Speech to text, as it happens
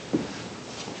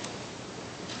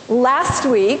Last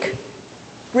week,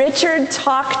 Richard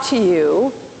talked to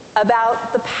you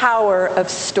about the power of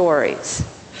stories.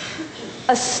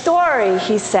 A story,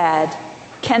 he said,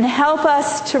 can help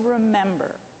us to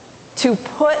remember, to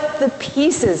put the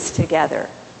pieces together.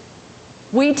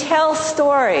 We tell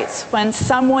stories when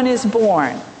someone is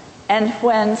born and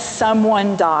when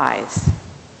someone dies.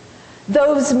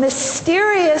 Those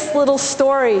mysterious little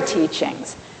story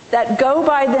teachings that go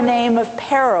by the name of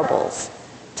parables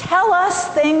tell us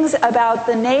things about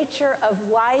the nature of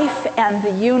life and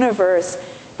the universe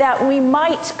that we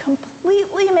might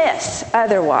completely miss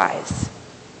otherwise.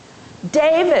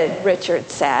 David,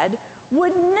 Richard said,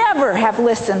 would never have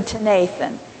listened to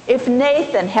Nathan if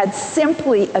Nathan had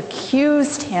simply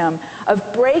accused him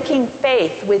of breaking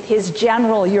faith with his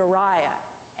general Uriah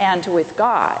and with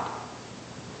God.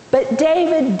 But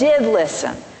David did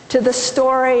listen to the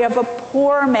story of a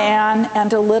poor man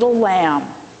and a little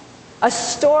lamb, a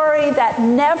story that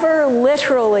never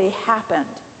literally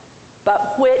happened,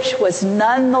 but which was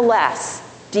nonetheless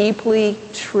deeply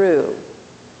true.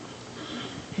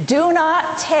 Do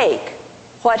not take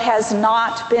what has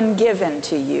not been given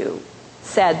to you,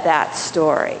 said that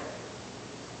story.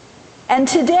 And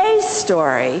today's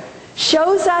story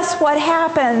shows us what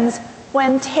happens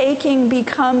when taking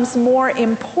becomes more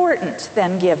important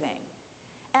than giving,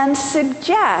 and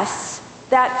suggests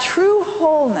that true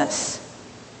wholeness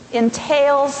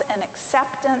entails an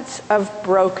acceptance of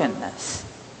brokenness.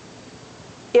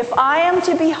 If I am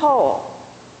to be whole,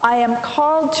 I am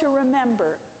called to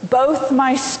remember both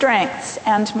my strengths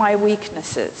and my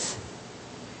weaknesses.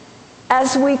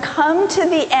 As we come to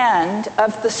the end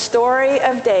of the story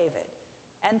of David,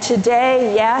 and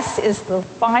today, yes, is the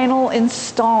final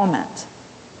installment,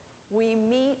 we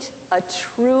meet a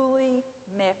truly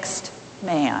mixed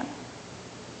man.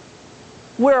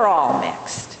 We're all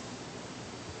mixed.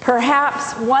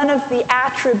 Perhaps one of the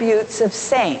attributes of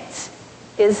saints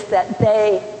is that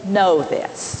they know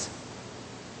this.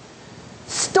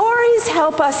 Stories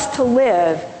help us to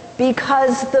live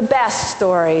because the best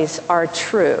stories are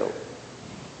true.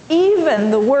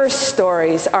 Even the worst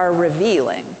stories are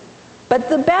revealing, but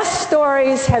the best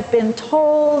stories have been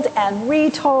told and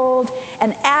retold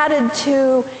and added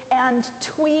to and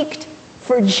tweaked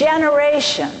for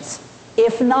generations,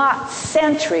 if not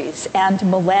centuries and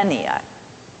millennia.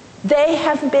 They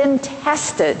have been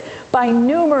tested by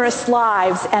numerous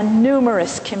lives and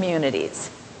numerous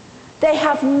communities. They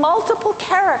have multiple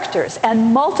characters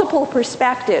and multiple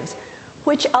perspectives,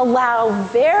 which allow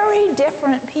very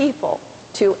different people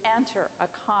to enter a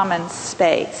common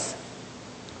space.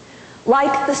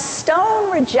 Like the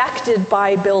stone rejected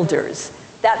by builders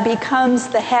that becomes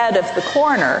the head of the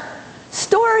corner,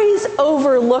 stories'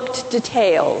 overlooked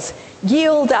details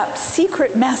yield up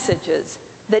secret messages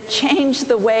that change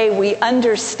the way we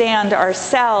understand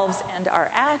ourselves and our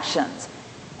actions,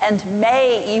 and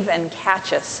may even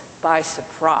catch us by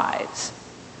surprise.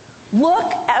 Look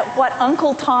at what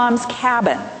Uncle Tom's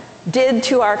Cabin did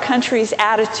to our country's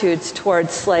attitudes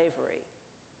towards slavery.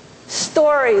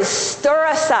 Stories stir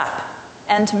us up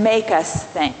and make us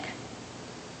think.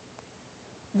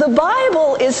 The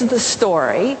Bible is the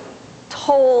story,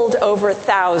 told over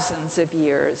thousands of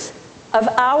years, of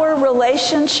our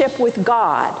relationship with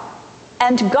God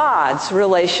and God's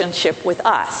relationship with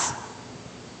us.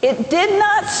 It did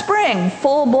not spring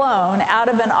full-blown out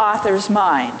of an author's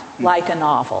mind like a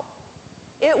novel.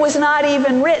 It was not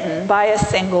even written by a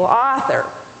single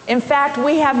author. In fact,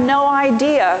 we have no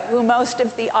idea who most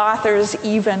of the authors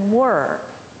even were.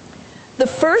 The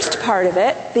first part of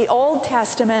it, the Old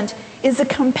Testament, is a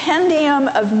compendium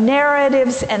of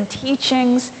narratives and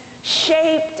teachings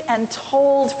shaped and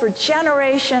told for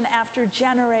generation after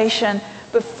generation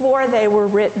before they were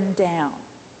written down.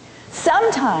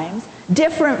 Sometimes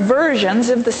different versions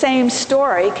of the same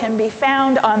story can be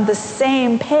found on the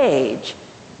same page,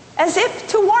 as if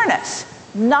to warn us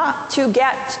not to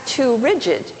get too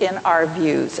rigid in our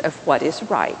views of what is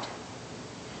right.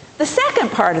 The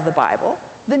second part of the Bible,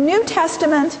 the New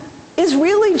Testament, is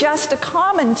really just a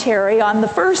commentary on the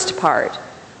first part,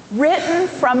 written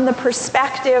from the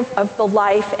perspective of the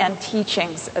life and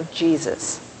teachings of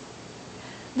Jesus.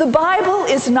 The Bible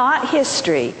is not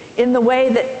history in the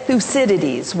way that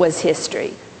Thucydides was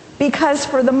history, because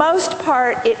for the most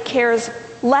part it cares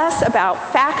less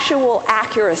about factual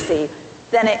accuracy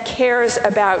than it cares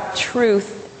about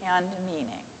truth and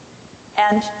meaning.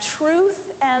 And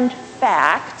truth and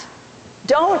fact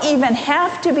don't even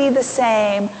have to be the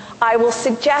same. I will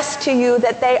suggest to you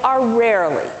that they are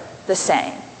rarely the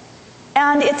same.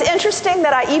 And it's interesting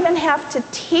that I even have to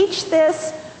teach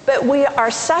this, but we are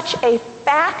such a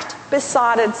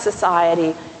fact-besotted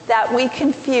society that we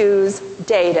confuse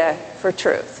data for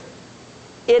truth.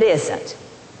 It isn't,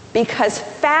 because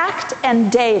fact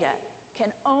and data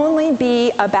can only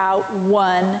be about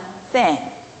one thing.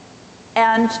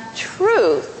 And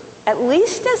truth, at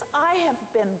least as I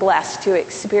have been blessed to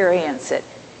experience it,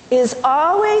 is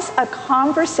always a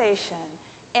conversation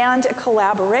and a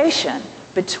collaboration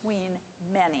between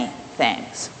many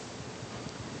things.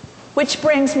 Which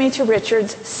brings me to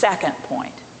Richard's second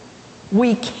point.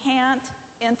 We can't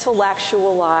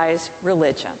intellectualize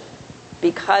religion,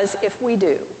 because if we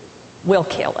do, we'll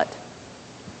kill it.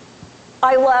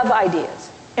 I love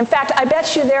ideas. In fact, I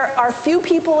bet you there are few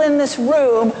people in this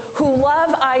room who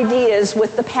love ideas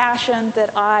with the passion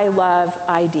that I love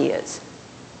ideas.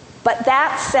 But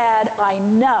that said, I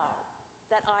know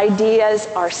that ideas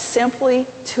are simply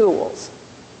tools.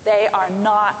 They are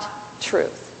not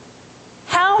truth.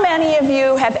 How many of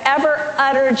you have ever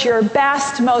uttered your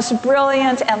best, most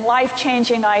brilliant, and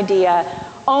life-changing idea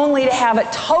only to have it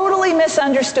totally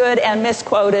misunderstood and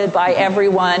misquoted by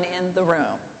everyone in the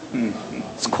room?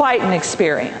 It's quite an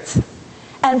experience.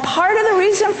 And part of the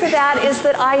reason for that is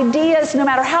that ideas, no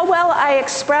matter how well I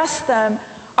express them,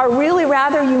 are really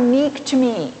rather unique to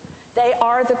me. They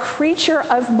are the creature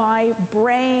of my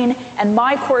brain and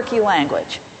my quirky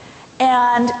language.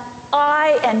 And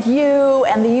I and you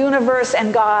and the universe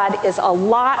and God is a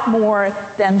lot more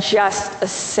than just a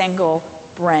single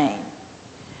brain.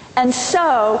 And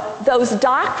so those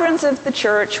doctrines of the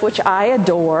church, which I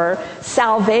adore,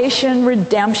 salvation,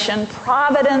 redemption,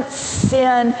 providence,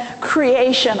 sin,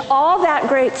 creation, all that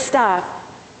great stuff,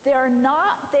 they're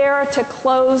not there to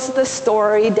close the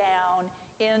story down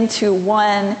into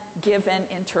one given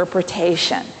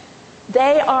interpretation.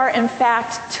 They are, in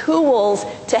fact, tools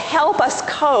to help us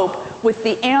cope with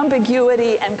the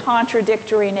ambiguity and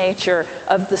contradictory nature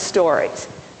of the stories.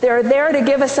 They're there to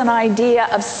give us an idea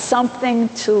of something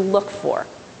to look for.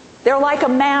 They're like a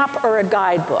map or a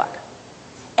guidebook.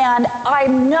 And I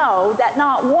know that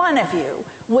not one of you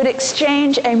would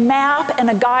exchange a map and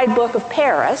a guidebook of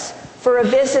Paris for a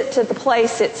visit to the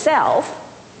place itself.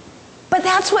 But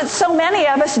that's what so many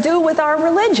of us do with our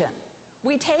religion.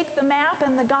 We take the map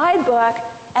and the guidebook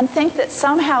and think that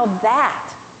somehow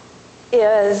that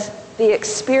is the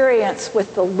experience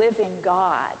with the living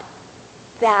God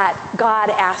that God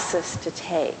asks us to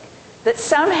take. That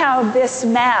somehow this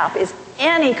map is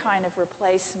any kind of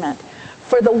replacement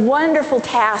for the wonderful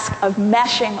task of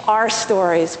meshing our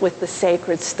stories with the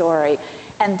sacred story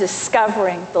and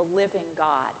discovering the living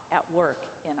God at work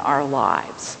in our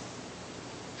lives.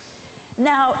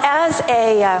 Now, as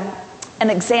an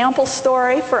example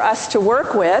story for us to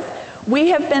work with, we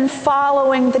have been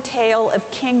following the tale of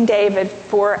King David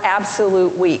for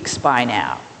absolute weeks by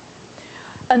now.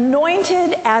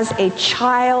 Anointed as a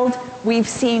child, we've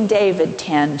seen David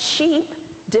tend sheep,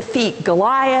 defeat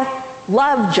Goliath,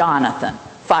 love Jonathan,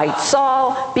 fight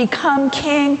Saul, become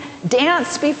king,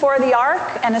 dance before the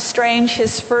ark and estrange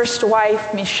his first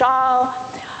wife, Michal,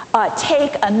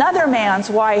 take another man's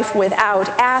wife without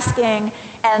asking,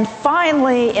 and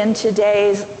finally, in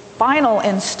today's final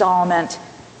installment,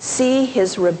 see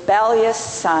his rebellious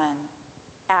son,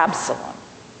 Absalom,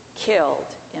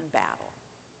 killed in battle.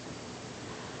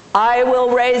 I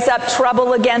will raise up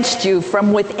trouble against you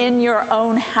from within your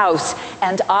own house,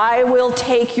 and I will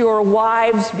take your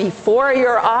wives before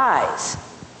your eyes,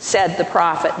 said the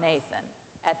prophet Nathan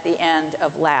at the end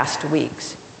of last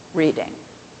week's reading.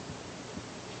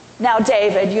 Now,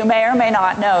 David, you may or may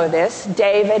not know this,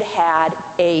 David had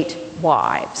 8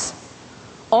 wives.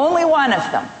 Only one of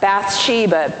them,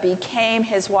 Bathsheba, became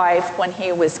his wife when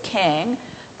he was king.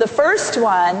 The first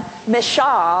one,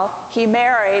 Michal, he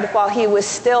married while he was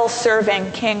still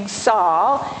serving King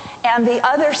Saul, and the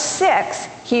other 6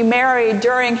 he married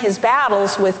during his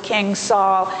battles with King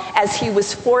Saul as he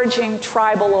was forging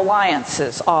tribal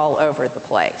alliances all over the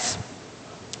place.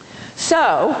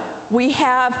 So we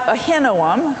have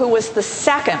Ahinoam, who was the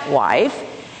second wife,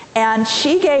 and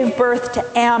she gave birth to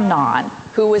Amnon,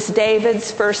 who was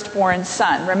David's firstborn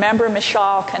son. Remember,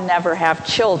 Michal can never have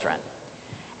children.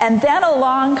 And then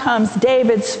along comes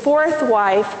David's 4th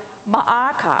wife,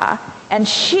 Maacah, and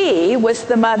she was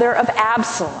the mother of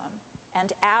Absalom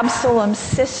and Absalom's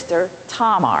sister,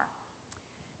 Tamar.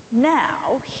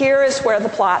 Now, here is where the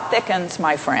plot thickens,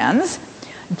 my friends.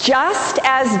 Just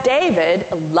as David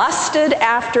lusted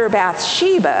after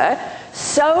Bathsheba,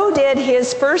 so did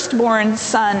his firstborn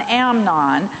son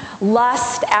Amnon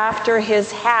lust after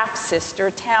his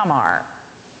half-sister Tamar.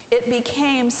 It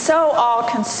became so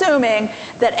all-consuming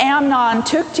that Amnon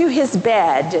took to his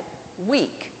bed,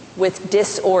 weak with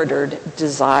disordered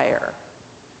desire.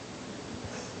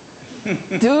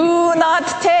 Do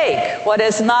not take what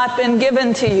has not been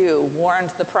given to you,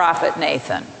 warned the prophet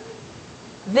Nathan.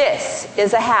 This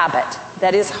is a habit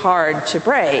that is hard to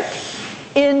break.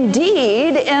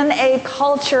 Indeed, in a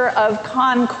culture of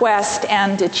conquest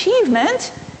and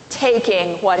achievement,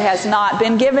 taking what has not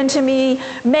been given to me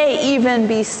may even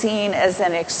be seen as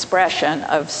an expression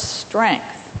of strength.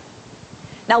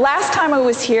 Now, last time I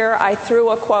was here, I threw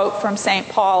a quote from St.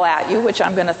 Paul at you, which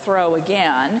I'm going to throw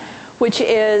again, which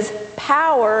is,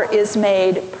 "Power is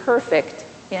made perfect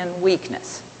in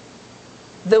weakness."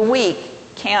 The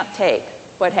weak can't take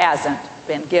what hasn't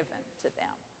been given to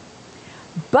them.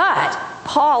 But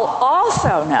Paul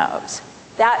also knows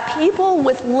that people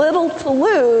with little to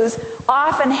lose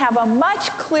often have a much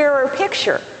clearer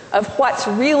picture of what's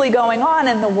really going on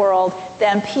in the world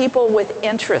than people with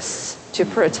interests to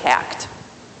protect.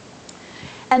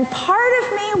 And part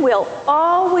of me will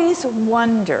always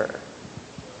wonder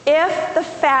if the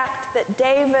fact that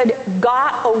David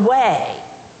got away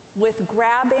with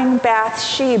grabbing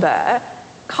Bathsheba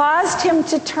caused him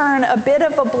to turn a bit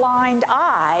of a blind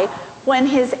eye when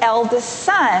his eldest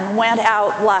son went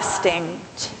out lusting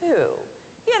too.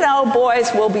 You know,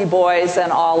 boys will be boys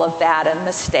and all of that, and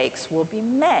mistakes will be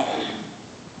made.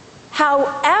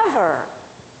 However,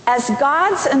 as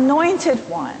God's anointed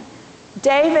one,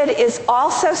 David is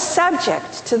also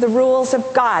subject to the rules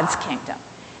of God's kingdom.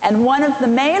 And one of the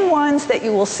main ones that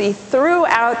you will see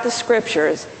throughout the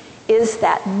scriptures is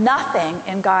that nothing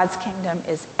in God's kingdom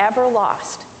is ever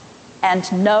lost,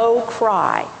 and no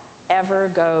cry ever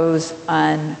goes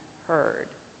unheard.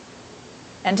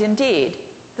 And indeed,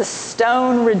 the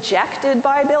stone rejected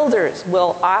by builders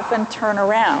will often turn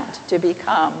around to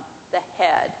become the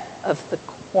head of the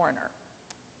corner.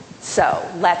 So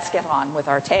let's get on with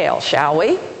our tale, shall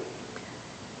we?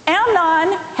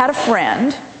 Amnon had a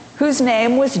friend whose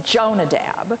name was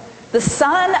Jonadab, the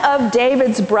son of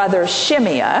David's brother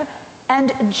Shimeah,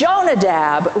 and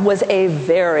Jonadab was a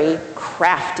very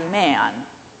crafty man.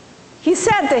 He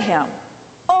said to him,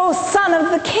 "O son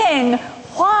of the king,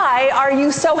 why are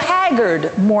you so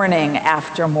haggard morning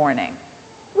after morning?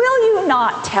 Will you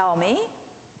not tell me?"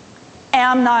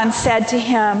 Amnon said to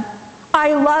him,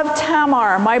 "I love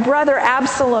Tamar, my brother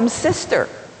Absalom's sister."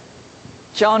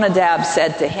 Jonadab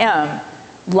said to him,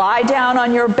 "Lie down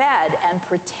on your bed and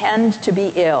pretend to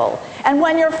be ill. And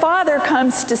when your father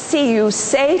comes to see you,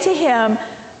 say to him,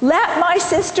 'Let my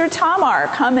sister Tamar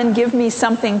come and give me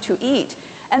something to eat,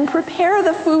 and prepare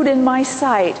the food in my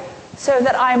sight, so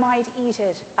that I might eat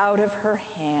it out of her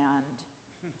hand.'"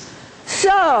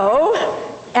 So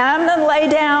Amnon lay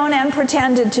down and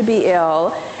pretended to be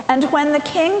ill, and when the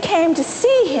king came to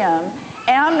see him,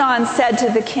 Amnon said to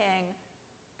the king,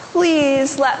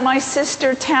 "Please let my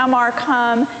sister Tamar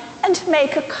come and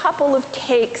make a couple of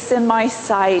cakes in my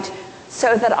sight,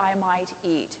 so that I might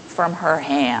eat from her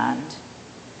hand."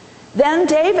 Then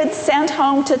David sent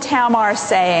home to Tamar,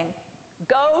 saying,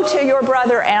 "Go to your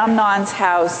brother Amnon's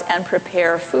house and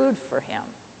prepare food for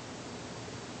him."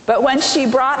 But when she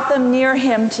brought them near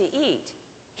him to eat,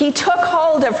 he took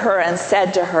hold of her and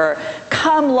said to her,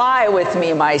 "Come lie with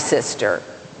me, my sister."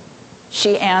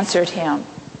 She answered him,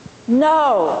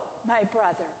 "No, my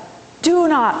brother, do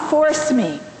not force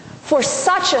me, for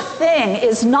such a thing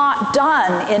is not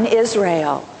done in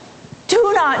Israel.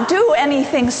 Do not do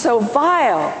anything so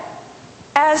vile.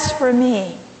 As for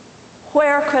me,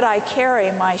 where could I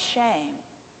carry my shame?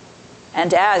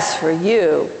 And as for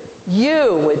you,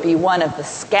 you would be one of the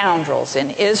scoundrels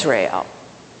in Israel."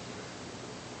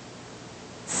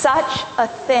 Such a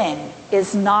thing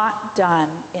is not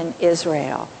done in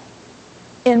Israel.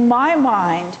 In my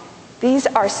mind, these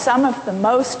are some of the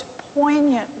most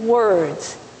poignant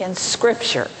words in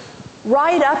Scripture,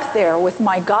 right up there with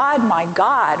my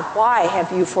God, why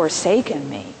have you forsaken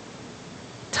me?"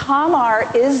 Tamar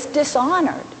is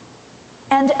dishonored.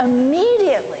 And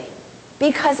immediately,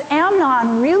 because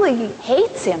Amnon really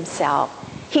hates himself,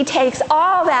 he takes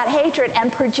all that hatred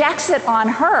and projects it on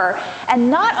her. And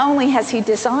not only has he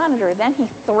dishonored her, then he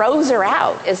throws her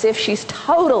out as if she's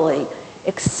totally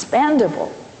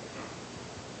expendable.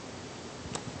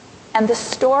 And the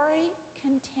story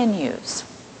continues.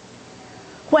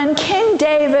 When King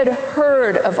David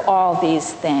heard of all these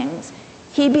things,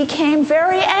 he became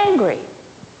very angry.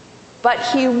 But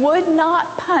he would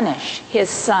not punish his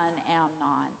son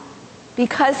Amnon,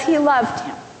 because he loved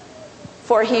him,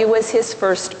 for he was his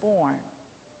firstborn.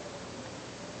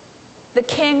 The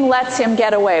king lets him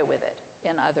get away with it,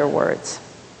 in other words.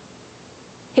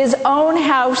 His own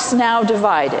house now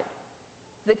divided,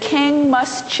 the king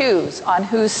must choose on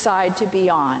whose side to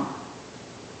be on.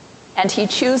 And he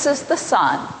chooses the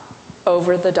son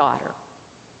over the daughter.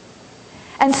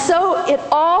 And so it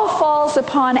all falls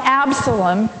upon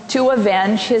Absalom to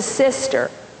avenge his sister.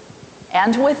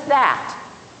 And with that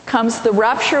comes the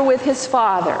rupture with his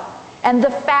father and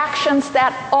the factions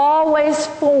that always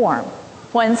form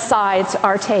when sides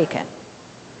are taken.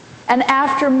 And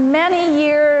after many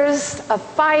years of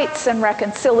fights and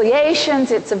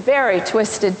reconciliations, it's a very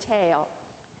twisted tale.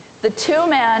 The two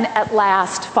men at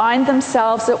last find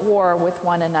themselves at war with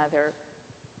one another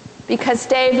because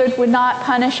David would not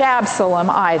punish Absalom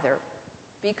either,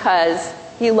 because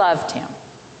he loved him.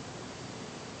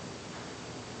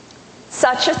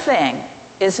 Such a thing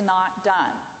is not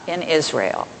done in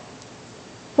Israel.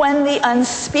 When the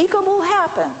unspeakable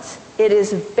happens, it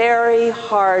is very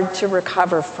hard to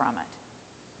recover from it.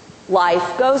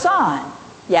 Life goes on.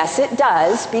 Yes, it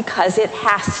does, because it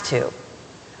has to.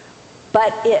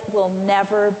 But it will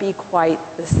never be quite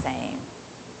the same.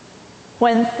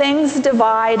 When things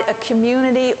divide a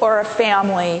community or a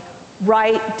family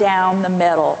right down the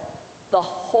middle, the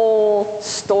whole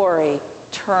story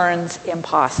turns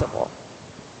impossible.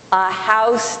 A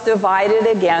house divided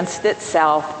against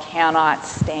itself cannot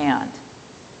stand.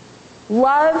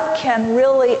 Love can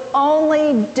really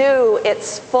only do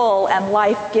its full and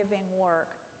life-giving work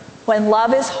when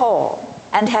love is whole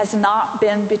and has not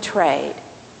been betrayed.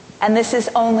 And this is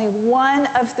only one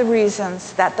of the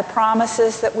reasons that the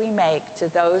promises that we make to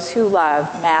those who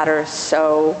love matter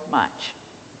so much.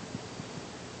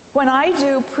 When I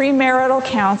do premarital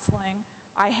counseling,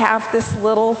 I have this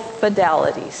little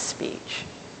fidelity speech.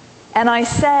 And I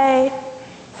say,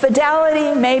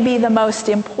 fidelity may be the most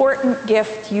important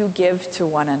gift you give to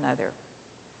one another.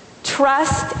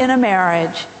 Trust in a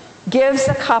marriage gives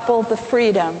a couple the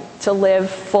freedom to live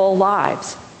full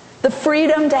lives. The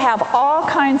freedom to have all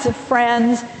kinds of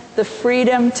friends, the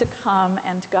freedom to come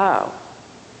and go.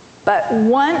 But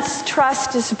once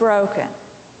trust is broken,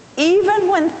 even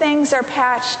when things are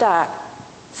patched up,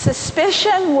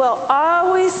 suspicion will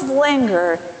always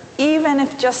linger, even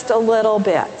if just a little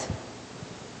bit.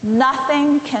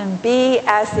 Nothing can be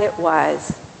as it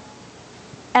was.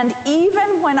 And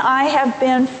even when I have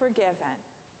been forgiven,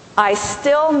 I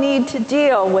still need to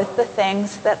deal with the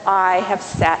things that I have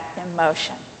set in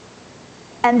motion.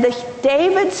 And the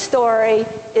David story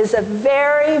is a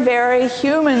very, very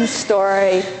human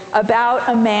story about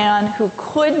a man who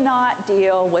could not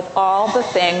deal with all the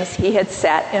things he had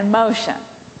set in motion.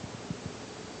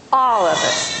 All of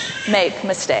us make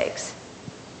mistakes.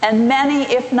 And many,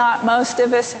 if not most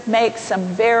of us, make some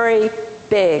very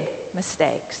big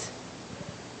mistakes.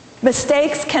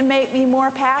 Mistakes can make me more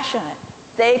passionate.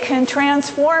 They can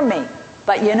transform me.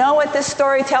 But you know what this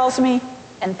story tells me?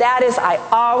 And that is, I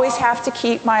always have to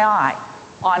keep my eye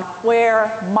on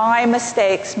where my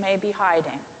mistakes may be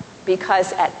hiding,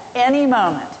 because at any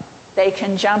moment they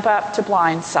can jump up to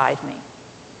blindside me.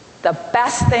 The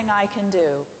best thing I can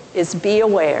do is be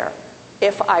aware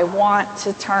if I want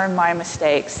to turn my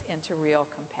mistakes into real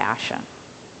compassion.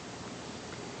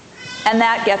 And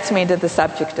that gets me to the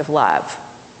subject of love.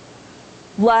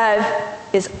 Love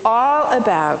is all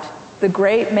about the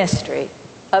great mystery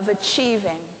of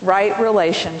achieving right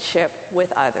relationship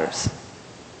with others.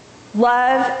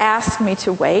 Love asks me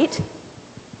to wait,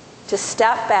 to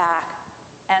step back,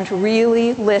 and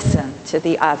really listen to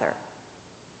the other.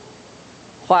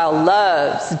 While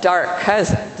love's dark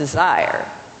cousin, desire,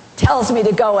 tells me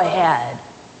to go ahead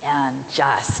and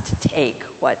just take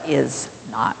what is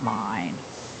not mine.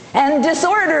 And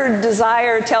disordered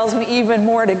desire tells me even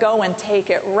more to go and take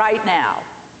it right now,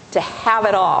 to have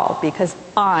it all because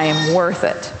I'm worth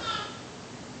it.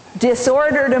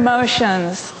 Disordered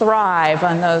emotions thrive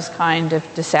on those kind of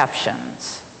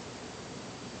deceptions.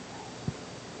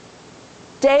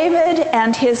 David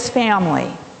and his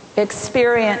family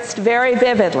experienced very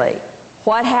vividly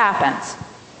what happens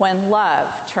when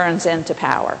love turns into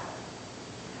power.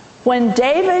 When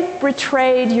David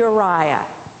betrayed Uriah,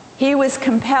 he was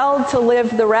compelled to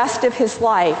live the rest of his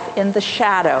life in the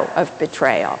shadow of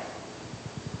betrayal.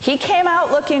 He came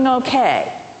out looking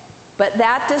okay, but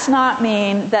that does not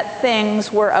mean that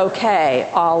things were okay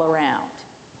all around.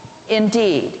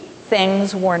 Indeed,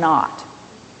 things were not.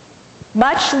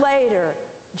 Much later,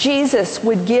 Jesus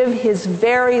would give his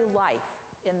very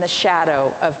life in the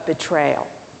shadow of betrayal.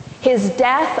 His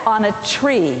death on a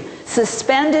tree,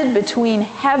 suspended between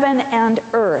heaven and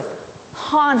earth,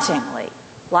 hauntingly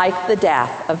like the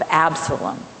death of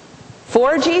Absalom.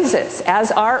 For Jesus,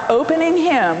 as our opening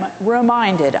hymn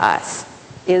reminded us,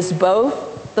 is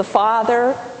both the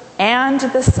Father and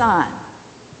the Son,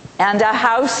 and a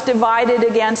house divided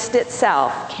against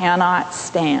itself cannot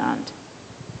stand.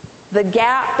 The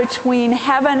gap between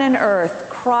heaven and earth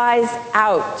cries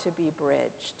out to be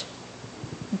bridged.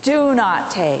 Do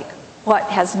not take what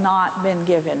has not been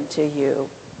given to you.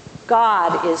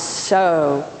 God is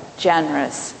so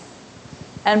generous.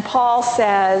 And Paul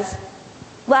says,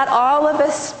 let all of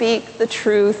us speak the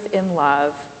truth in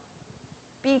love.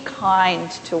 Be kind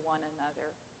to one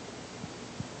another.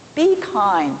 Be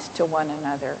kind to one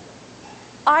another.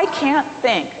 I can't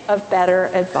think of better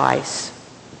advice.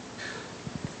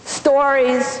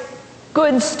 Stories,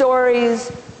 good stories,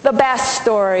 the best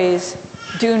stories,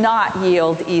 do not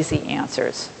yield easy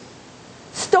answers.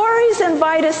 Stories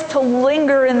invite us to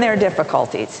linger in their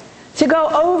difficulties, to go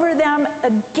over them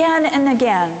again and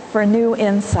again for new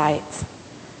insights.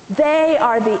 They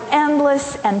are the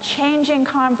endless and changing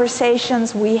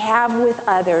conversations we have with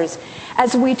others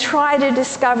as we try to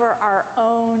discover our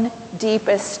own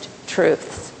deepest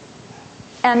truths.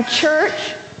 And church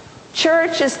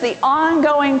is the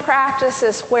ongoing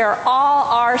practices where all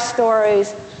our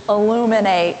stories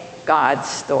illuminate God's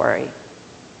story.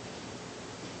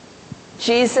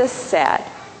 Jesus said,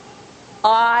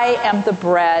 I am the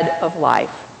bread of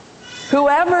life.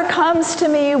 Whoever comes to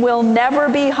me will never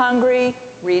be hungry,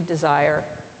 read desire,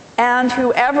 and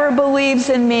whoever believes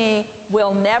in me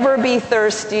will never be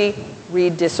thirsty,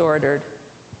 read disordered.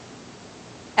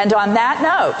 And on that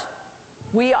note,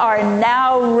 we are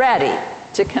now ready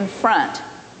to confront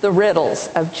the riddles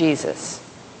of Jesus.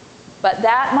 But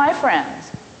that, my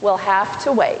friends, will have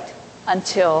to wait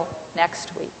until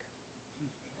next week.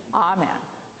 Amen.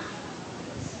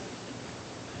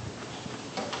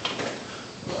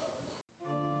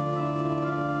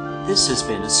 This has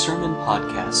been a sermon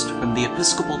podcast from the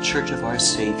Episcopal Church of Our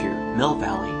Savior, Mill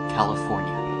Valley,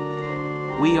 California.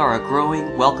 We are a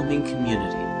growing, welcoming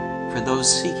community for those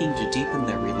seeking to deepen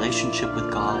their relationship with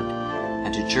God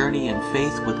and to journey in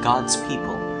faith with God's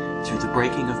people through the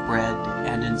breaking of bread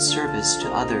and in service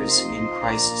to others in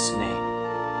Christ's name.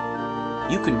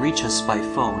 You can reach us by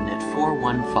phone at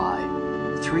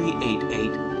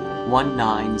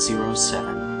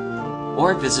 415-388-1907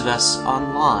 or visit us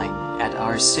online at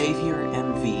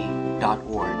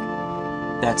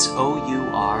oursaviormv.org. That's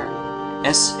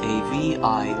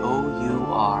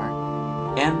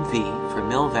OURSAVIOURMV for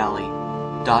Mill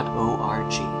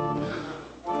Valley.org.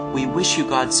 We wish you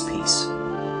God's peace,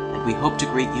 and we hope to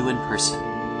greet you in person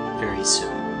very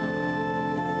soon.